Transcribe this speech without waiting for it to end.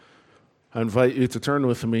I invite you to turn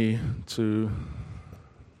with me to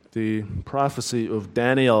the prophecy of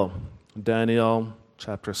Daniel. Daniel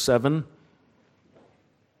chapter 7.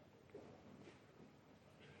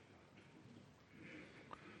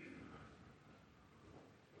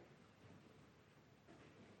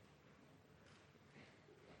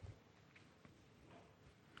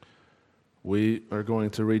 We are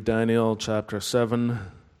going to read Daniel chapter 7,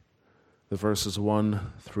 the verses 1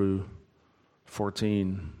 through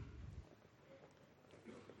 14.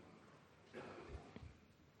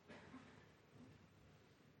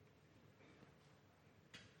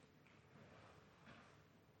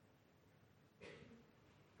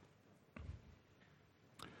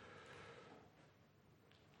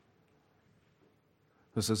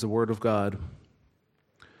 This is the word of God.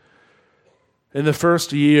 In the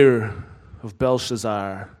first year of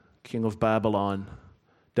Belshazzar, king of Babylon,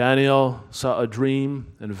 Daniel saw a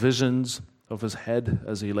dream and visions of his head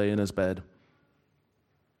as he lay in his bed.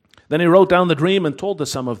 Then he wrote down the dream and told the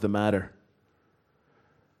sum of the matter.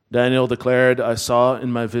 Daniel declared, I saw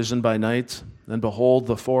in my vision by night, and behold,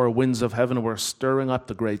 the four winds of heaven were stirring up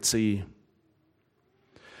the great sea.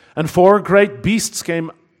 And four great beasts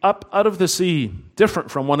came up out of the sea, different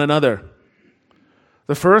from one another.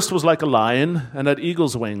 The first was like a lion and had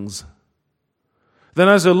eagle's wings. Then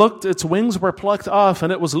as I looked, its wings were plucked off,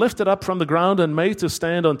 and it was lifted up from the ground and made to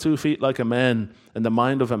stand on 2 feet like a man, and the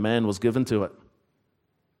mind of a man was given to it.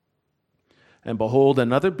 And behold,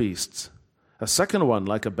 another beast, a second one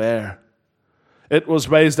like a bear. It was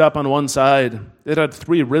raised up on one side. It had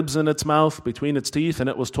 3 ribs in its mouth between its teeth, and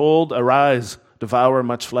it was told, Arise, devour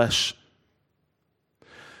much flesh.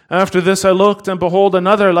 After this I looked, and behold,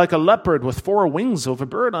 another like a leopard with 4 wings of a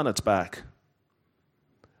bird on its back.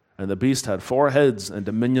 And the beast had 4 heads, and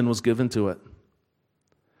dominion was given to it.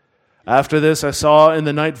 After this I saw in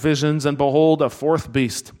the night visions, and behold, a 4th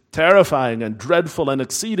beast, terrifying and dreadful and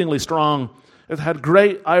exceedingly strong. It had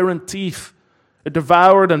great iron teeth. It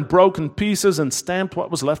devoured and broke in pieces and stamped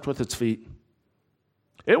what was left with its feet.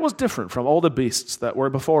 It was different from all the beasts that were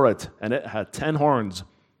before it, and it had 10 horns.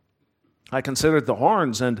 I considered the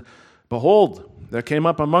horns, and behold, there came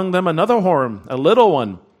up among them another horn, a little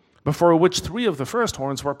one, before which 3 of the first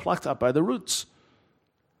horns were plucked up by the roots.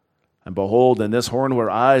 And behold, in this horn were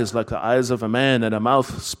eyes like the eyes of a man, and a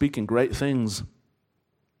mouth speaking great things.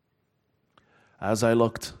 As I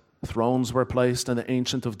looked, thrones were placed, and the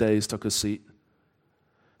Ancient of Days took his seat.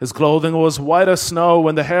 His clothing was white as snow,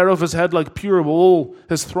 and the hair of his head like pure wool.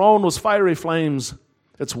 His throne was fiery flames.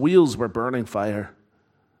 Its wheels were burning fire.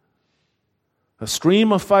 A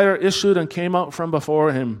stream of fire issued and came out from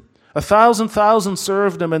before him. 1,000,000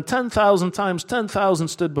 served him, and 10,000 times 10,000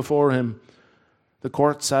 stood before him. The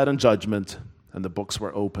court sat in judgment, and the books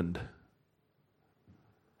were opened.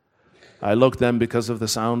 I looked then because of the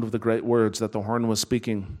sound of the great words that the horn was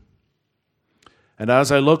speaking. And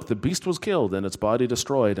as I looked, the beast was killed, and its body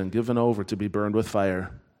destroyed, and given over to be burned with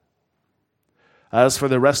fire. As for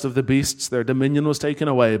the rest of the beasts, their dominion was taken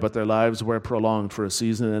away, but their lives were prolonged for a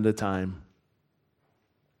season and a time.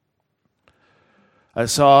 I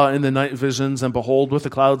saw in the night visions, and behold, with the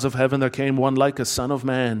clouds of heaven there came one like a son of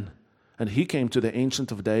man, and he came to the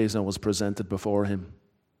Ancient of Days and was presented before him.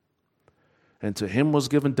 And to him was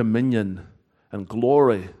given dominion and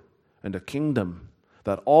glory and a kingdom,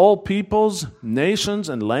 that all peoples, nations,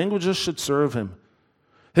 and languages should serve him.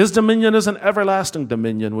 His dominion is an everlasting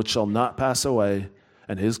dominion which shall not pass away,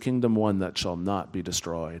 and his kingdom one that shall not be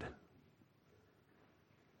destroyed.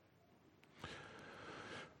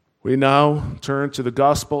 We now turn to the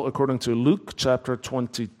Gospel according to Luke chapter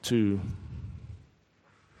 22.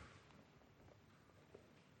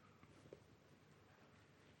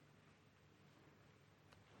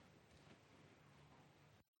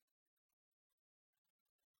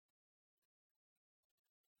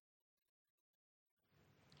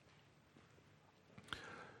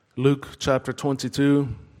 Luke chapter 22.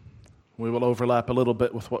 We will overlap a little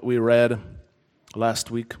bit with what we read last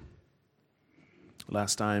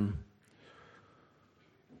time.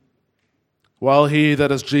 While he, that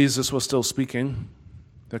is Jesus, was still speaking,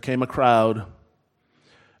 there came a crowd,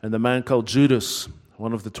 and the man called Judas,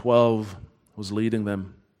 one of the 12, was leading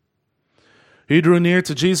them. He drew near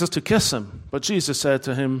to Jesus to kiss him, but Jesus said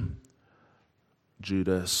to him,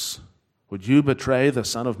 Judas, would you betray the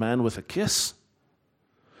Son of Man with a kiss?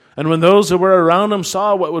 And when those who were around him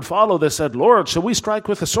saw what would follow, they said, Lord, shall we strike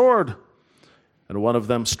with a sword? And one of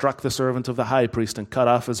them struck the servant of the high priest and cut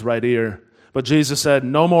off his right ear. But Jesus said,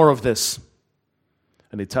 no more of this.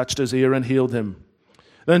 And he touched his ear and healed him.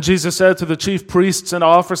 Then Jesus said to the chief priests and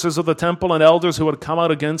officers of the temple and elders who had come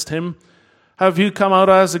out against him, have you come out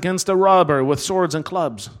as against a robber with swords and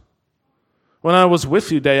clubs? When I was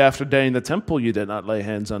with you day after day in the temple, you did not lay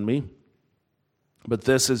hands on me. But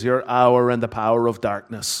this is your hour and the power of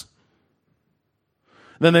darkness."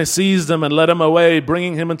 Then they seized him and led him away,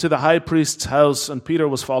 bringing him into the high priest's house, and Peter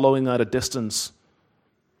was following at a distance.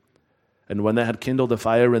 And when they had kindled a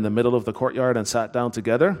fire in the middle of the courtyard and sat down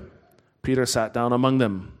together, Peter sat down among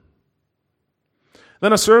them.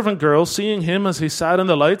 Then a servant girl, seeing him as he sat in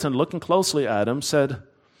the light and looking closely at him, said,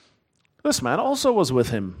 "This man also was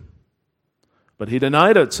with him." But he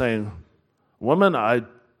denied it, saying, "Woman, I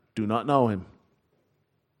do not know him."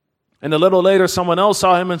 And a little later someone else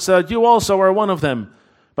saw him and said, "You also are one of them."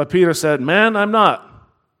 But Peter said, "Man, I'm not."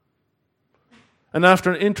 And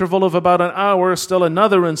after an interval of about an hour, still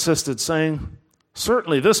another insisted, saying,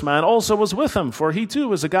 "Certainly this man also was with him, for he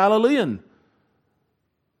too is a Galilean."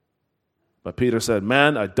 But Peter said,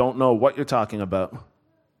 "Man, I don't know what you're talking about."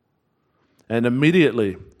 And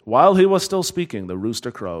immediately, while he was still speaking, the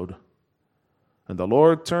rooster crowed. And the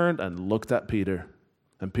Lord turned and looked at Peter.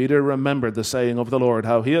 And Peter remembered the saying of the Lord,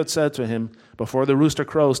 how he had said to him, "Before the rooster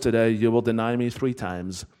crows today, you will deny me 3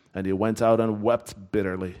 times." And he went out and wept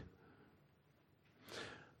bitterly.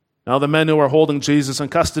 Now the men who were holding Jesus in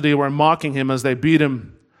custody were mocking him as they beat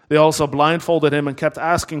him. They also blindfolded him and kept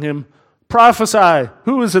asking him, "Prophesy,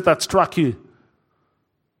 who is it that struck you?"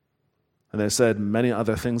 And they said many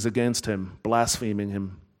other things against him, blaspheming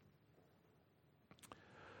him.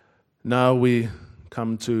 Now we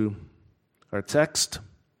come to our text.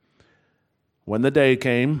 When the day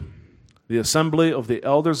came, the assembly of the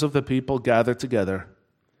elders of the people gathered together,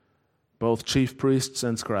 both chief priests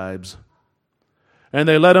and scribes. And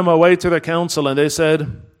they led him away to the council, and they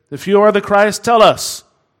said, "If you are the Christ, tell us."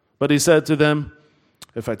 But he said to them,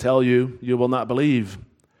 "If I tell you, you will not believe,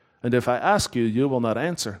 and if I ask you, you will not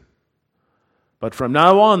answer. But from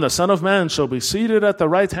now on, the Son of Man shall be seated at the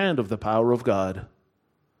right hand of the power of God."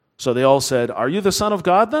 So they all said, "Are you the Son of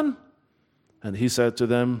God then?" And he said to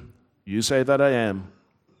them, "You say that I am."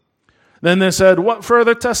 Then they said, "What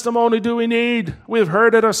further testimony do we need? We have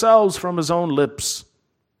heard it ourselves from his own lips."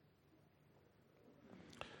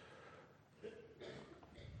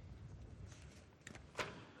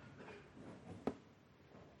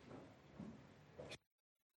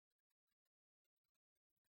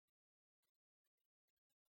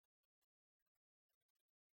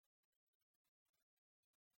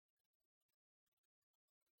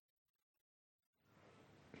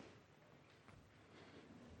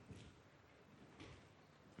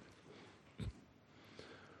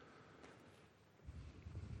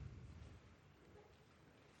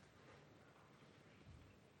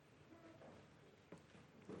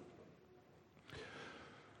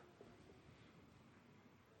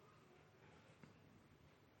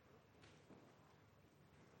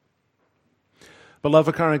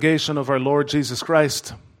 Beloved congregation of our Lord Jesus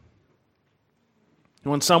Christ,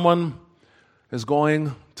 when someone is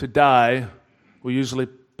going to die, we usually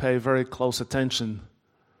pay very close attention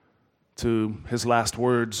to his last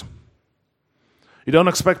words. You don't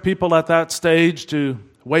expect people at that stage to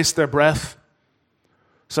waste their breath.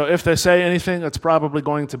 So if they say anything, it's probably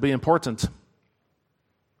going to be important.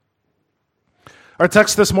 Our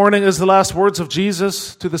text this morning is the last words of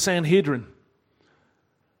Jesus to the Sanhedrin.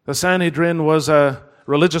 The Sanhedrin was a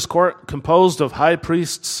religious court composed of high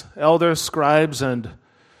priests, elders, scribes, and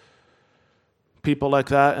people like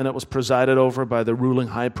that, and it was presided over by the ruling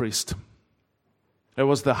high priest. It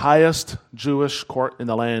was the highest Jewish court in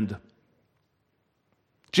the land.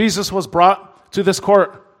 Jesus was brought to this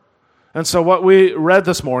court, and so what we read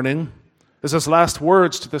this morning is his last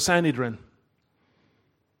words to the Sanhedrin.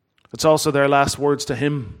 It's also their last words to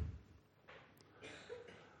him.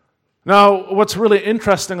 Now, what's really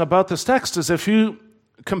interesting about this text is if you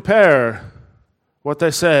compare what they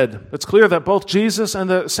said, it's clear that both Jesus and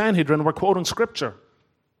the Sanhedrin were quoting Scripture.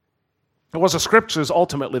 It was the Scriptures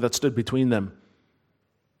ultimately that stood between them.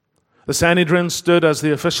 The Sanhedrin stood as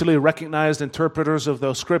the officially recognized interpreters of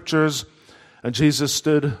those Scriptures, and Jesus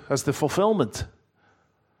stood as the fulfillment.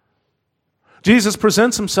 Jesus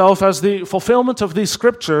presents himself as the fulfillment of these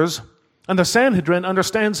Scriptures, and the Sanhedrin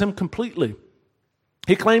understands him completely.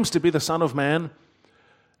 He claims to be the Son of Man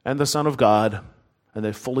and the Son of God, and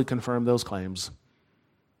they fully confirm those claims.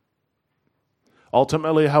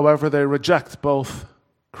 Ultimately, however, they reject both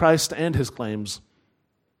Christ and his claims.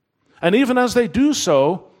 And even as they do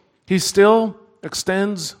so, he still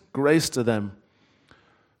extends grace to them.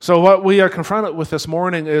 So what we are confronted with this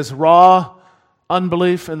morning is raw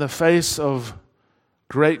unbelief in the face of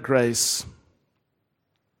great grace.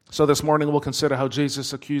 So this morning we'll consider how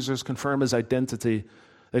Jesus' accusers confirm his identity.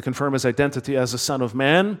 They confirm his identity as the Son of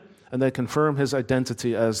Man, and they confirm his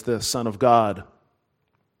identity as the Son of God.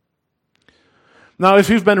 Now, if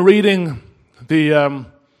you've been reading the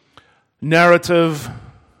narrative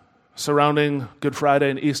surrounding Good Friday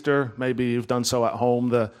and Easter, maybe you've done so at home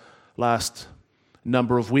the last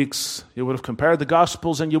number of weeks, you would have compared the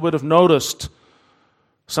Gospels and you would have noticed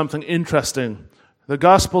something interesting. The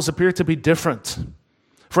Gospels appear to be different.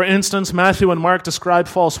 For instance, Matthew and Mark describe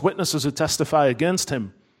false witnesses who testify against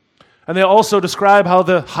him. And they also describe how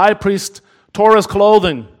the high priest tore his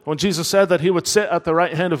clothing when Jesus said that he would sit at the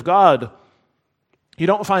right hand of God. You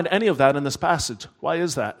don't find any of that in this passage. Why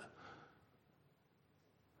is that?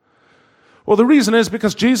 Well, the reason is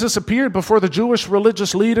because Jesus appeared before the Jewish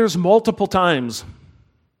religious leaders multiple times.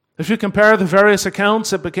 If you compare the various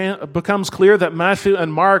accounts, it becomes clear that Matthew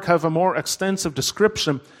and Mark have a more extensive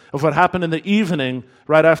description of what happened in the evening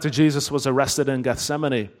right after Jesus was arrested in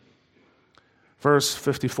Gethsemane. Verse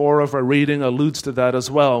 54 of our reading alludes to that as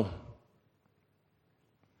well.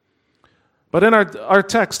 But in our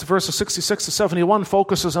text, verses 66 to 71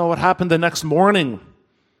 focuses on what happened the next morning.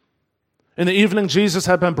 In the evening, Jesus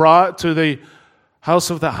had been brought to the house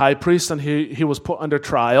of the high priest and he was put under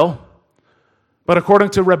trial. But according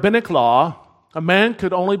to rabbinic law, a man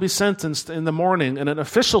could only be sentenced in the morning in an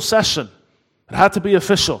official session. It had to be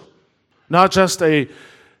official, not just a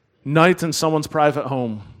night in someone's private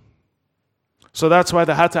home. So that's why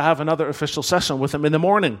they had to have another official session with him in the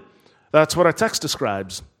morning. That's what our text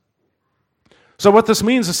describes. So what this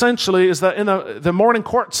means essentially is that in the morning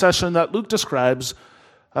court session that Luke describes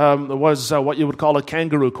was what you would call a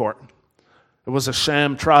kangaroo court. It was a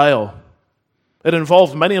sham trial. It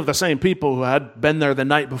involved many of the same people who had been there the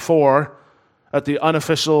night before at the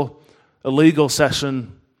unofficial illegal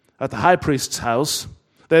session at the high priest's house.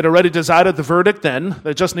 They had already decided the verdict then.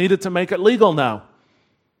 They just needed to make it legal now.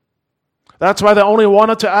 That's why they only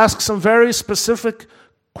wanted to ask some very specific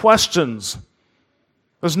questions.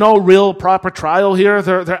 There's no real proper trial here.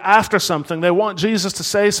 They're after something. They want Jesus to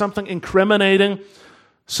say something incriminating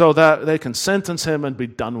so that they can sentence him and be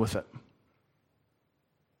done with it.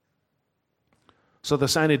 So the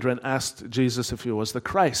Sanhedrin asked Jesus if he was the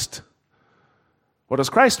Christ. What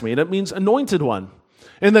does Christ mean? It means anointed one.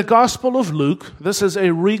 In the Gospel of Luke, this is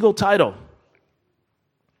a regal title.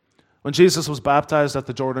 When Jesus was baptized at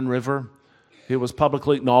the Jordan River, he was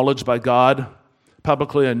publicly acknowledged by God,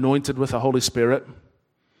 publicly anointed with the Holy Spirit.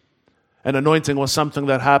 And anointing was something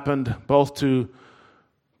that happened both to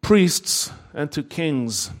priests and to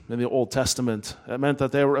kings in the Old Testament. It meant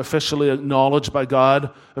that they were officially acknowledged by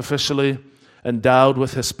God, officially endowed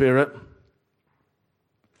with His Spirit.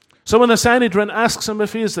 So when the Sanhedrin asks him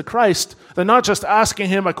if he is the Christ, they're not just asking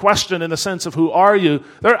him a question in the sense of who are you,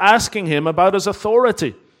 they're asking him about his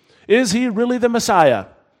authority. Is he really the Messiah?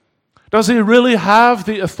 Does he really have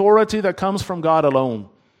the authority that comes from God alone?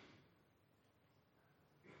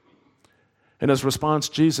 In his response,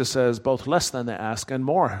 Jesus says both less than they ask and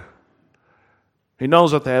more. He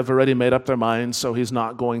knows that they have already made up their minds, so he's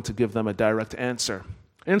not going to give them a direct answer.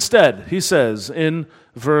 Instead, he says in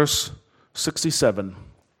verse 67,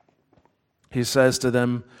 he says to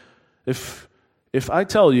them, if I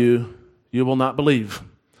tell you, you will not believe.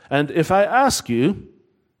 And if I ask you,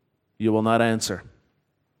 you will not answer.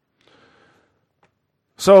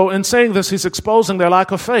 So in saying this, he's exposing their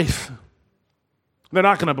lack of faith. They're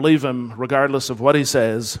not going to believe him regardless of what he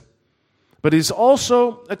says. But he's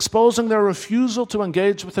also exposing their refusal to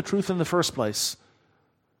engage with the truth in the first place.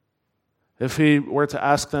 If he were to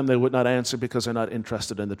ask them, they would not answer because they're not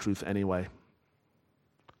interested in the truth anyway.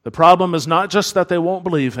 The problem is not just that they won't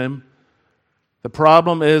believe him. The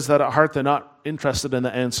problem is that at heart they're not interested in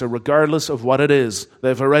the answer, regardless of what it is.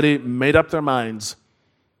 They've already made up their minds.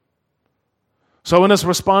 So in his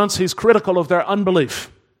response, he's critical of their unbelief.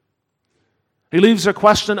 He leaves their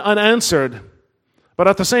question unanswered, but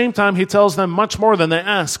at the same time, he tells them much more than they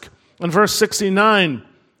ask. In verse 69,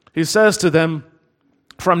 he says to them,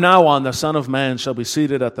 "From now on, the Son of Man shall be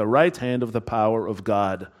seated at the right hand of the power of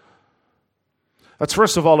God." That's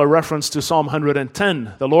first of all a reference to Psalm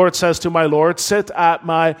 110. The Lord says to my Lord, "Sit at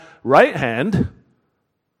my right hand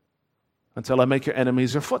until I make your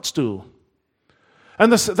enemies your footstool."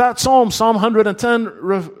 And that Psalm 110,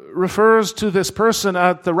 refers to this person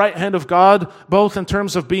at the right hand of God, both in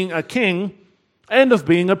terms of being a king and of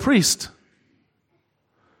being a priest.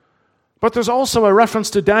 But there's also a reference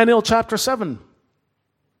to Daniel chapter 7.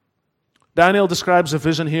 Daniel describes a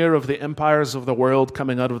vision here of the empires of the world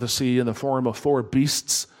coming out of the sea in the form of 4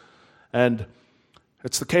 beasts. And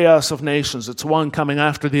it's the chaos of nations. It's one coming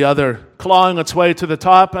after the other, clawing its way to the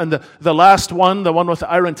top. And the last one, the one with the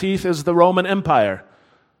iron teeth, is the Roman Empire.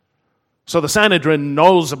 So the Sanhedrin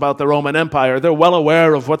knows about the Roman Empire. They're well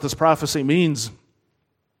aware of what this prophecy means.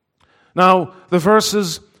 Now, the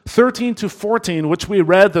verses 13 to 14, which we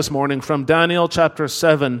read this morning from Daniel chapter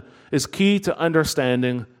 7, is key to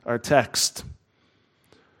understanding our text.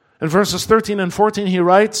 In verses 13 and 14, he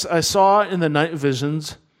writes, I saw in the night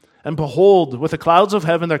visions, and behold, with the clouds of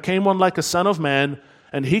heaven there came one like a son of man,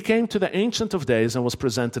 and he came to the Ancient of Days and was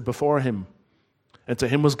presented before him. And to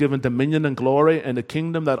him was given dominion and glory and a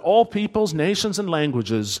kingdom that all peoples, nations, and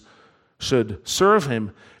languages should serve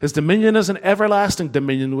him. His dominion is an everlasting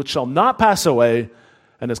dominion which shall not pass away,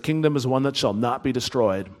 and his kingdom is one that shall not be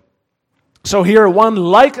destroyed. So here, one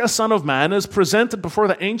like a son of man is presented before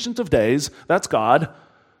the Ancient of Days, that's God,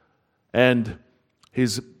 and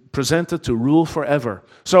he's presented to rule forever.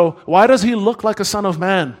 So why does he look like a son of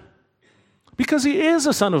man? Because he is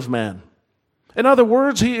a son of man. In other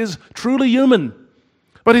words, he is truly human.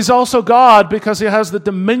 But he's also God because he has the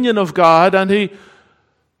dominion of God and he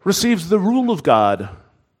receives the rule of God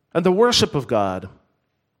and the worship of God.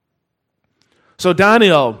 So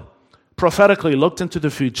Daniel prophetically looked into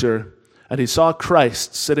the future and he saw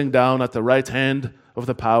Christ sitting down at the right hand of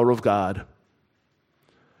the power of God.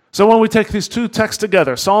 So when we take these two texts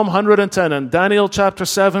together, Psalm 110 and Daniel chapter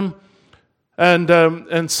 7,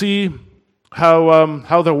 and see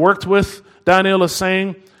how they're worked with, Daniel is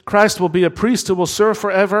saying Christ will be a priest who will serve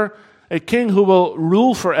forever, a king who will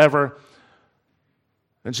rule forever.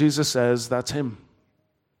 And Jesus says that's him.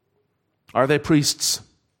 Are they priests?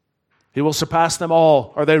 He will surpass them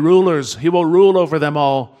all. Are they rulers? He will rule over them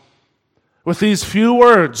all. With these few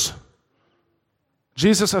words,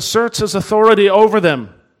 Jesus asserts his authority over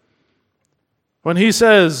them. When he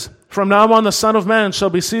says, from now on the Son of Man shall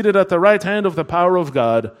be seated at the right hand of the power of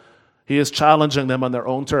God, he is challenging them on their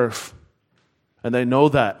own turf. And they know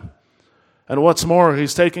that. And what's more,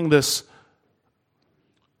 he's taking this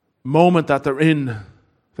moment that they're in,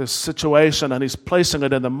 this situation, and he's placing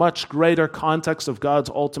it in the much greater context of God's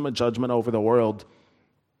ultimate judgment over the world.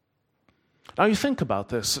 Now you think about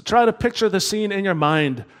this. Try to picture the scene in your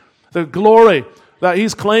mind. The glory that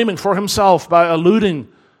he's claiming for himself by alluding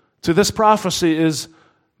to this prophecy is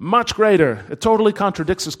much greater. It totally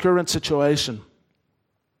contradicts his current situation.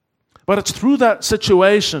 But it's through that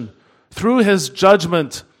situation, through his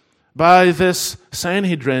judgment by this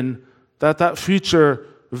Sanhedrin, that future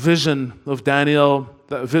vision of Daniel,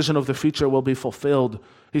 that vision of the future will be fulfilled.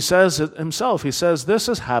 He says it himself. He says, this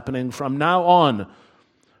is happening from now on.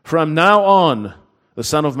 From now on, the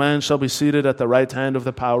Son of Man shall be seated at the right hand of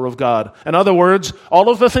the power of God. In other words, all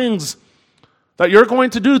of the things that you're going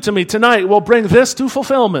to do to me tonight will bring this to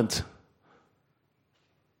fulfillment.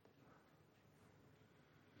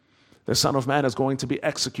 The Son of Man is going to be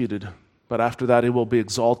executed, but after that he will be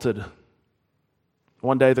exalted.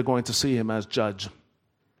 One day they're going to see him as judge.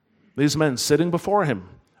 These men sitting before him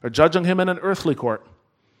are judging him in an earthly court.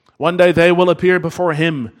 One day they will appear before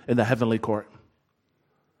him in the heavenly court.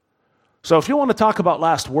 So if you want to talk about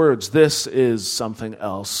last words, this is something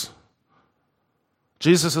else.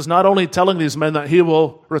 Jesus is not only telling these men that he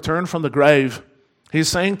will return from the grave, he's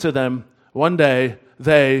saying to them, one day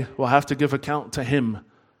they will have to give account to him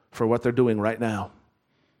for what they're doing right now.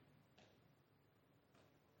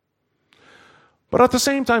 But at the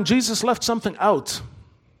same time, Jesus left something out.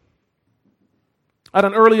 At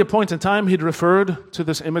an earlier point in time, he'd referred to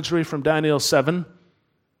this imagery from Daniel 7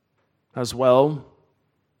 as well.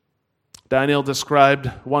 Daniel described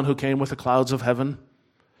one who came with the clouds of heaven.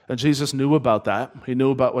 And Jesus knew about that. He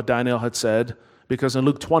knew about what Daniel had said. Because in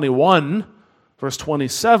Luke 21, verse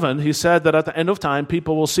 27, he said that at the end of time,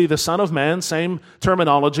 people will see the Son of Man, same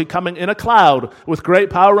terminology, coming in a cloud with great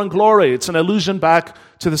power and glory. It's an allusion back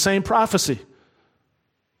to the same prophecy.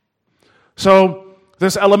 So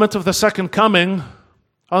this element of the second coming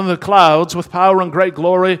on the clouds with power and great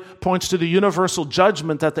glory points to the universal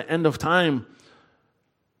judgment at the end of time.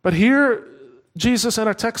 But here, Jesus in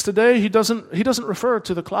our text today, he doesn't refer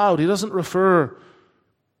to the cloud. He doesn't refer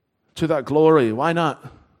to that glory. Why not?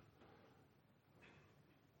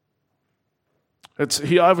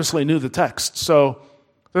 He obviously knew the text, so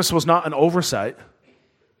this was not an oversight.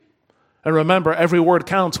 And remember, every word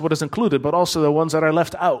counts, what is included, but also the ones that are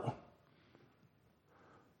left out.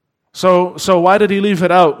 So why did he leave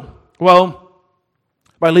it out? Well,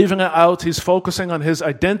 by leaving it out, he's focusing on his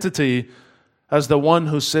identity as the one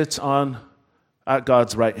who sits at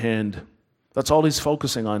God's right hand. That's all he's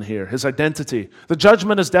focusing on here, his identity. The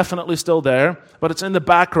judgment is definitely still there, but it's in the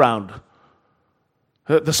background.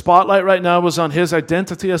 The spotlight right now is on his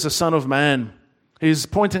identity as a Son of Man. He's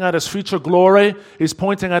pointing at his future glory. He's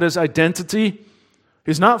pointing at his identity.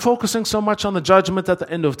 He's not focusing so much on the judgment at the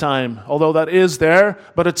end of time, although that is there,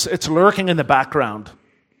 but it's lurking in the background.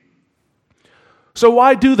 So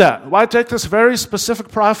why do that? Why take this very specific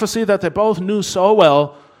prophecy that they both knew so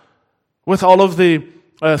well with all of the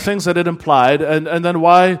things that it implied, and then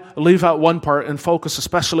why leave out one part and focus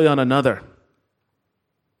especially on another?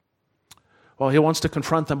 Well, he wants to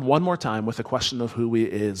confront them one more time with the question of who he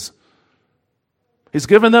is. He's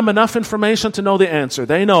given them enough information to know the answer.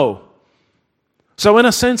 They know. So in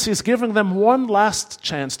a sense, he's giving them one last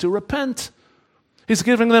chance to repent. He's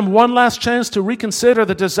giving them one last chance to reconsider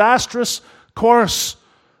the disastrous course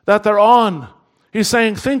that they're on. He's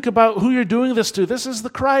saying, think about who you're doing this to. This is the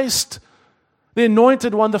Christ, the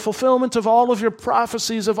anointed one, the fulfillment of all of your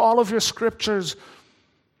prophecies, of all of your scriptures.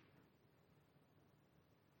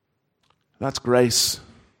 That's grace.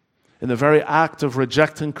 In the very act of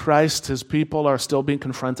rejecting Christ, his people are still being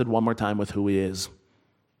confronted one more time with who he is.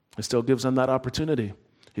 He still gives them that opportunity.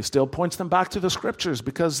 He still points them back to the scriptures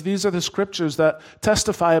because these are the scriptures that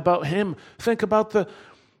testify about him. Think about the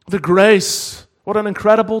grace. What an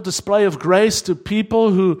incredible display of grace to people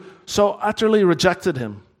who so utterly rejected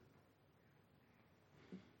him.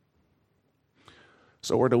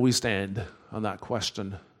 So where do we stand on that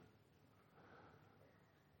question?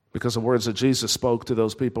 Because the words that Jesus spoke to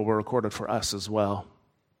those people were recorded for us as well.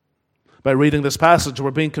 By reading this passage,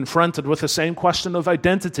 we're being confronted with the same question of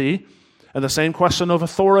identity and the same question of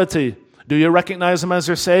authority. Do you recognize him as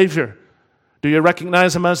your Savior? Do you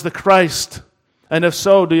recognize him as the Christ? And if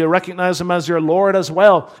so, do you recognize him as your Lord as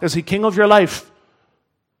well? Is he King of your life?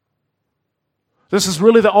 This is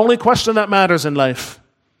really the only question that matters in life.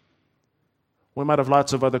 We might have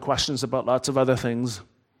lots of other questions about lots of other things,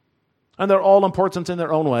 and they're all important in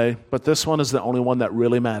their own way, but this one is the only one that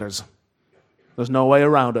really matters. There's no way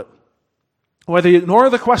around it. Whether you ignore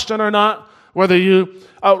the question or not, whether you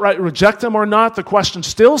outright reject him or not, the question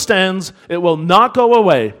still stands. It will not go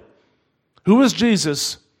away. Who is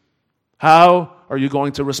Jesus? How are you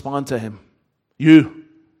going to respond to him? You.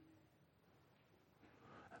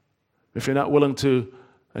 If you're not willing to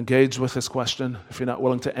engage with this question, if you're not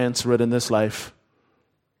willing to answer it in this life,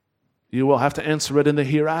 you will have to answer it in the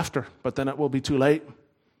hereafter, but then it will be too late.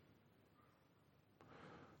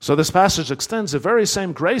 So this passage extends the very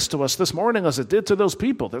same grace to us this morning as it did to those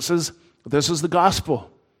people. This is the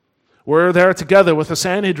gospel. We're there together with the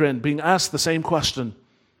Sanhedrin being asked the same question.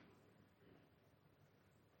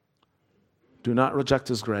 Do not reject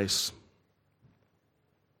his grace.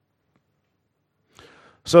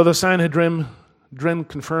 So the Sanhedrin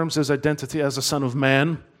confirms his identity as the Son of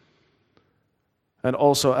Man and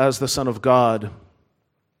also as the Son of God.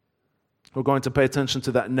 We're going to pay attention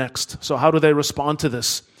to that next. So how do they respond to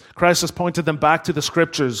this? Christ has pointed them back to the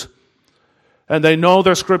Scriptures, and they know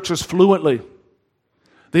their Scriptures fluently.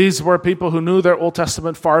 These were people who knew their Old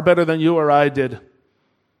Testament far better than you or I did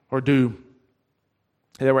or do.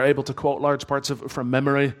 They were able to quote large parts of it from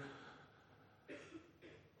memory.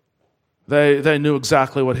 They knew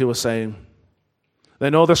exactly what he was saying. They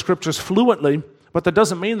know the Scriptures fluently, but that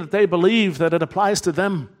doesn't mean that they believe that it applies to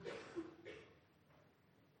them.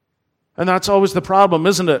 And that's always the problem,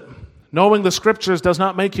 isn't it? Knowing the Scriptures does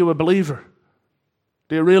not make you a believer.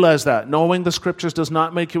 Do you realize that? Knowing the Scriptures does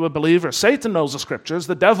not make you a believer. Satan knows the Scriptures.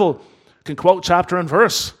 The devil can quote chapter and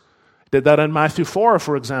verse. He did that in Matthew 4,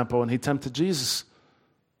 for example, when he tempted Jesus.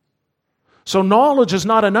 So knowledge is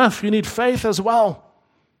not enough. You need faith as well.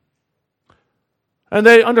 And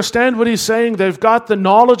they understand what he's saying. They've got the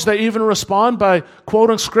knowledge. They even respond by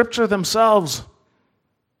quoting Scripture themselves.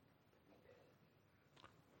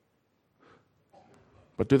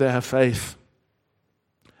 But do they have faith?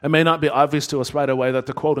 It may not be obvious to us right away that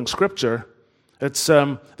they're quoting Scripture. It's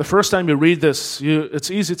the first time you read this, it's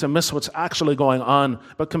easy to miss what's actually going on.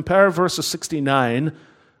 But compare verses 69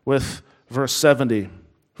 with verse 70.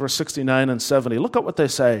 Verse 69 and 70. Look at what they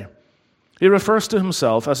say. He refers to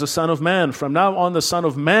himself as the Son of Man. From now on, the Son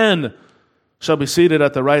of Man shall be seated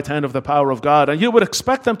at the right hand of the power of God. And you would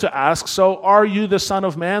expect them to ask, so are you the Son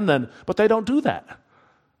of Man then? But they don't do that.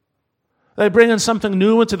 They bring in something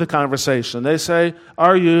new into the conversation. They say,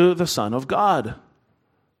 are you the Son of God?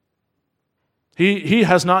 He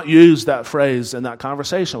has not used that phrase in that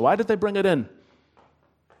conversation. Why did they bring it in?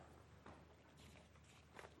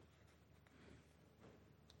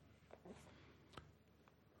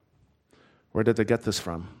 Where did they get this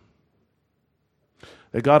from?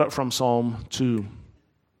 They got it from Psalm 2.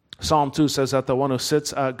 Psalm 2 says that the one who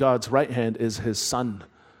sits at God's right hand is his Son.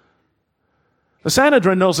 The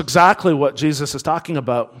Sanhedrin knows exactly what Jesus is talking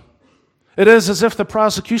about. It is as if the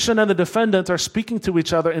prosecution and the defendant are speaking to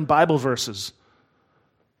each other in Bible verses.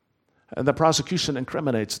 And the prosecution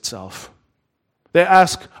incriminates itself. They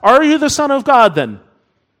ask, are you the Son of God then?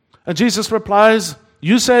 And Jesus replies,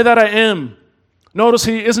 you say that I am. Notice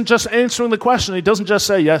he isn't just answering the question. He doesn't just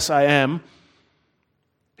say, yes, I am.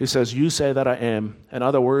 He says, you say that I am. In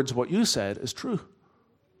other words, what you said is true.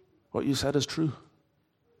 What you said is true.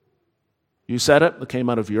 You said it came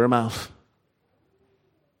out of your mouth.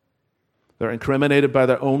 They're incriminated by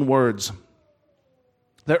their own words.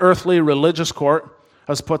 The earthly religious court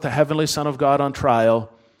has put the heavenly Son of God on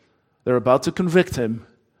trial. They're about to convict him,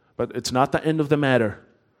 but it's not the end of the matter.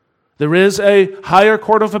 There is a higher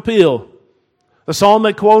court of appeal. The psalm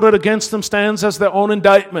they quoted against them stands as their own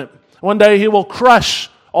indictment. One day he will crush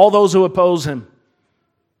all those who oppose him.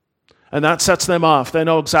 And that sets them off. They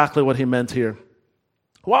know exactly what he meant here.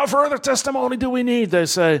 What further testimony do we need, they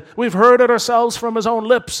say. We've heard it ourselves from his own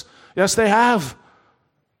lips. Yes, they have.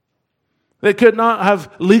 They could not have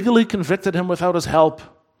legally convicted him without his help.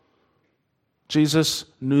 Jesus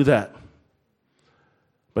knew that.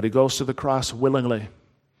 But he goes to the cross willingly.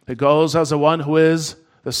 He goes as the one who is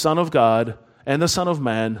the Son of God and the Son of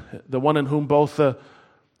Man, the one in whom both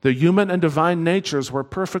the human and divine natures were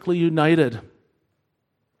perfectly united.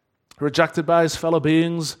 Rejected by his fellow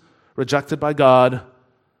beings, rejected by God,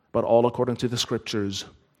 but all according to the Scriptures.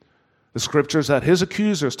 The Scriptures that his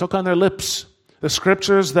accusers took on their lips. The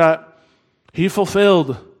Scriptures that he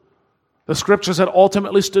fulfilled. The Scriptures that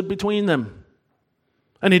ultimately stood between them.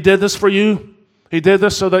 And he did this for you. He did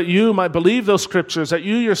this so that you might believe those Scriptures, that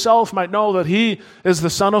you yourself might know that he is the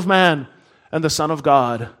Son of Man and the Son of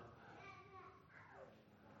God.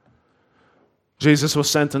 Jesus was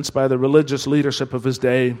sentenced by the religious leadership of his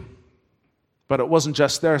day, but it wasn't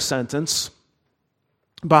just their sentence.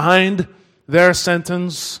 Behind their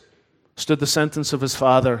sentence stood the sentence of his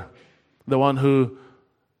Father, the one who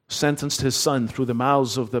sentenced his Son through the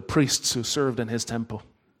mouths of the priests who served in his temple.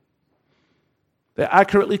 They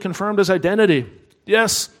accurately confirmed his identity.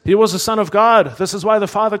 Yes, he was the Son of God. This is why the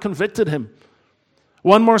Father convicted him.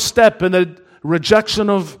 One more step in the rejection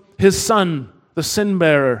of his Son, the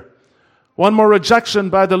sin-bearer. One more rejection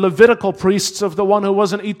by the Levitical priests of the one who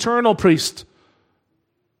was an eternal priest.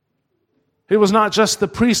 He was not just the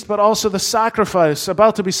priest, but also the sacrifice,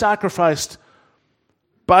 about to be sacrificed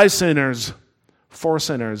by sinners, for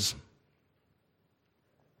sinners.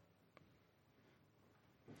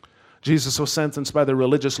 Jesus was sentenced by the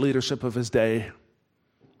religious leadership of his day.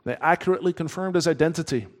 They accurately confirmed his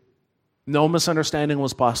identity. No misunderstanding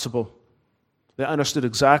was possible. They understood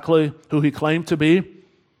exactly who he claimed to be.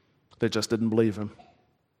 They just didn't believe him.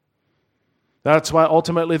 That's why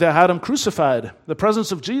ultimately they had him crucified. The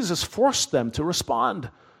presence of Jesus forced them to respond.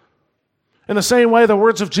 In the same way, the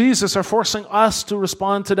words of Jesus are forcing us to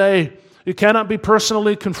respond today. You cannot be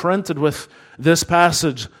personally confronted with this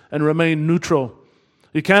passage and remain neutral.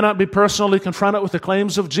 You cannot be personally confronted with the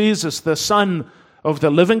claims of Jesus, the Son of the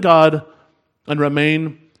living God, and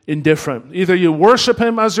remain indifferent. Either you worship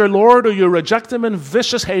him as your Lord or you reject him in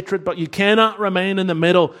vicious hatred, but you cannot remain in the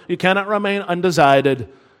middle. You cannot remain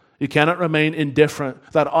undecided. You cannot remain indifferent.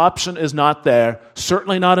 That option is not there,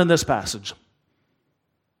 certainly not in this passage.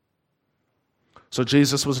 So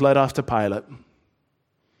Jesus was led off to Pilate.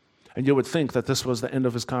 And you would think that this was the end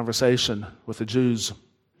of his conversation with the Jews.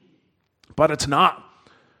 But it's not.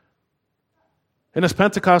 In his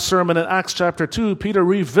Pentecost sermon in Acts chapter 2, Peter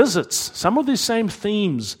revisits some of these same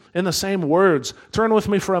themes in the same words. Turn with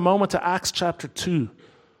me for a moment to Acts chapter 2.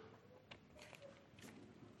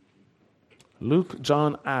 Luke,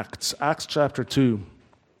 John, Acts chapter 2.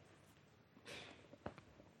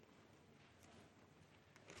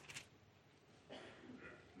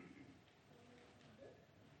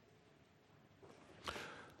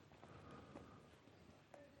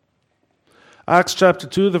 Acts chapter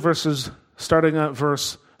 2, the verses starting at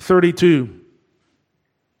verse 32.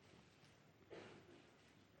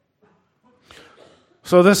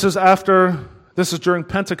 So this is during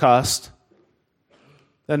Pentecost.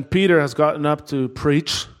 And Peter has gotten up to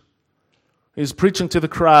preach. He's preaching to the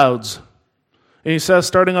crowds. And he says,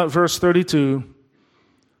 starting at verse 32,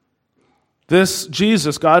 this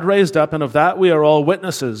Jesus God raised up, and of that we are all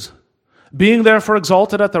witnesses. Being therefore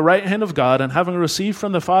exalted at the right hand of God, and having received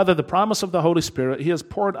from the Father the promise of the Holy Spirit, he has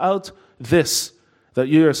poured out this that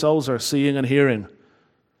you yourselves are seeing and hearing.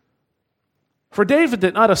 For David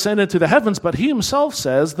did not ascend into the heavens, but he himself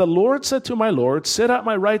says, the Lord said to my Lord, sit at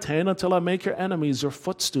my right hand until I make your enemies your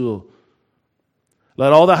footstool.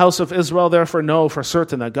 Let all the house of Israel therefore know for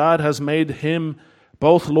certain that God has made him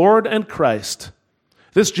both Lord and Christ,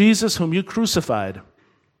 this Jesus whom you crucified.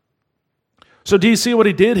 So do you see what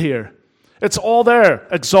he did here? It's all there,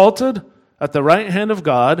 exalted at the right hand of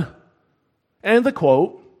God, and the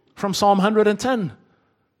quote from Psalm 110.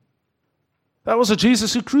 That was a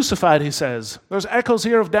Jesus who crucified, he says. There's echoes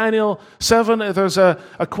here of Daniel 7. There's a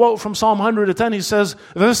quote from Psalm 110. He says,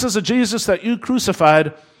 this is a Jesus that you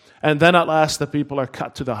crucified. And then at last the people are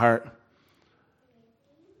cut to the heart.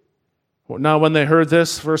 Now when they heard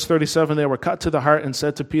this, verse 37, they were cut to the heart and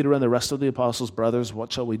said to Peter and the rest of the apostles, brothers,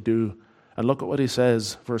 what shall we do? And look at what he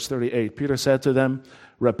says, verse 38. Peter said to them,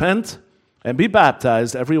 repent and be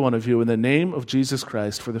baptized, every one of you, in the name of Jesus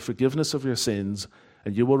Christ for the forgiveness of your sins,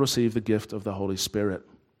 and you will receive the gift of the Holy Spirit.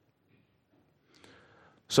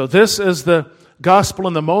 So this is the gospel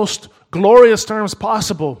in the most glorious terms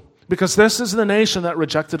possible, because this is the nation that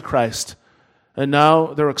rejected Christ. And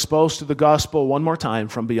now they're exposed to the gospel one more time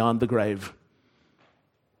from beyond the grave.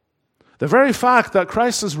 The very fact that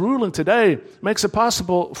Christ is ruling today makes it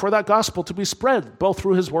possible for that gospel to be spread, both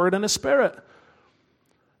through his word and his spirit.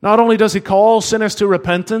 Not only does he call sinners to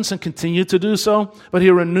repentance and continue to do so, but he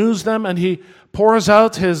renews them and he pours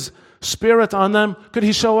out his spirit on them. Could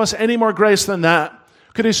he show us any more grace than that?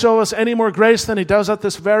 Could he show us any more grace than he does at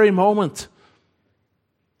this very moment?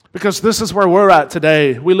 Because this is where we're at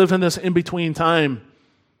today. We live in this in-between time.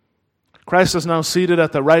 Christ is now seated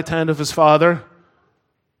at the right hand of his Father.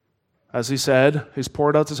 As he said, he's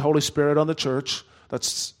poured out his Holy Spirit on the church.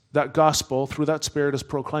 That gospel, through that Spirit, is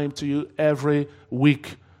proclaimed to you every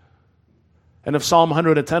week. And if Psalm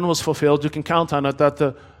 110 was fulfilled, you can count on it that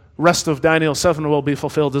the rest of Daniel 7 will be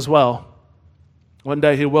fulfilled as well. One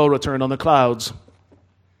day he will return on the clouds.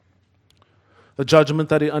 The judgment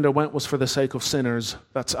that he underwent was for the sake of sinners.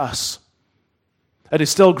 That's us. And he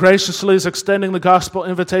still graciously is extending the gospel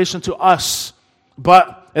invitation to us.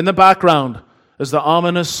 But in the background is the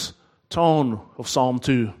ominous tone of Psalm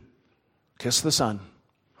 2. Kiss the Son.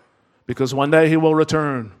 Because one day he will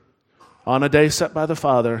return on a day set by the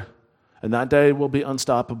Father, and that day will be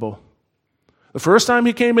unstoppable. The first time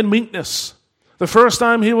he came in meekness. The first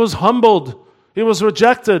time he was humbled. He was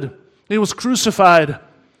rejected. He was crucified.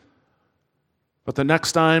 But the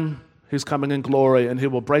next time, he's coming in glory, and he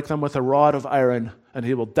will break them with a rod of iron, and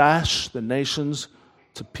he will dash the nations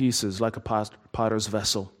to pieces like a potter's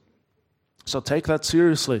vessel. So take that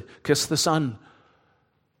seriously. Kiss the Son,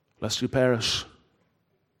 lest you perish.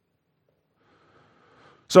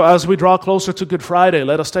 So as we draw closer to Good Friday,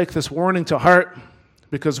 let us take this warning to heart,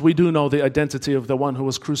 because we do know the identity of the one who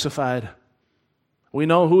was crucified. We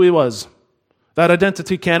know who he was. That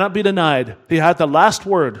identity cannot be denied. He had the last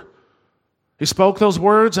word. He spoke those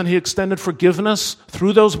words and he extended forgiveness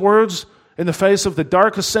through those words in the face of the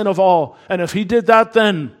darkest sin of all. And if he did that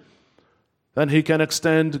then he can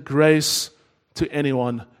extend grace to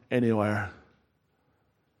anyone, anywhere.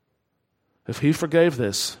 If he forgave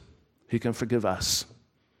this, he can forgive us.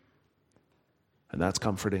 And that's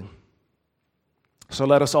comforting. So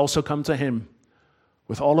let us also come to him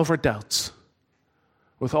with all of our doubts,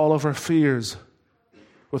 with all of our fears,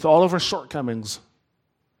 with all of our shortcomings,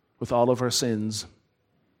 with all of our sins.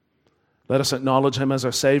 Let us acknowledge him as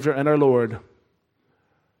our Savior and our Lord,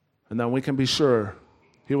 and then we can be sure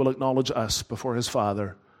he will acknowledge us before his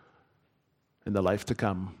Father in the life to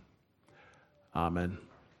come. Amen.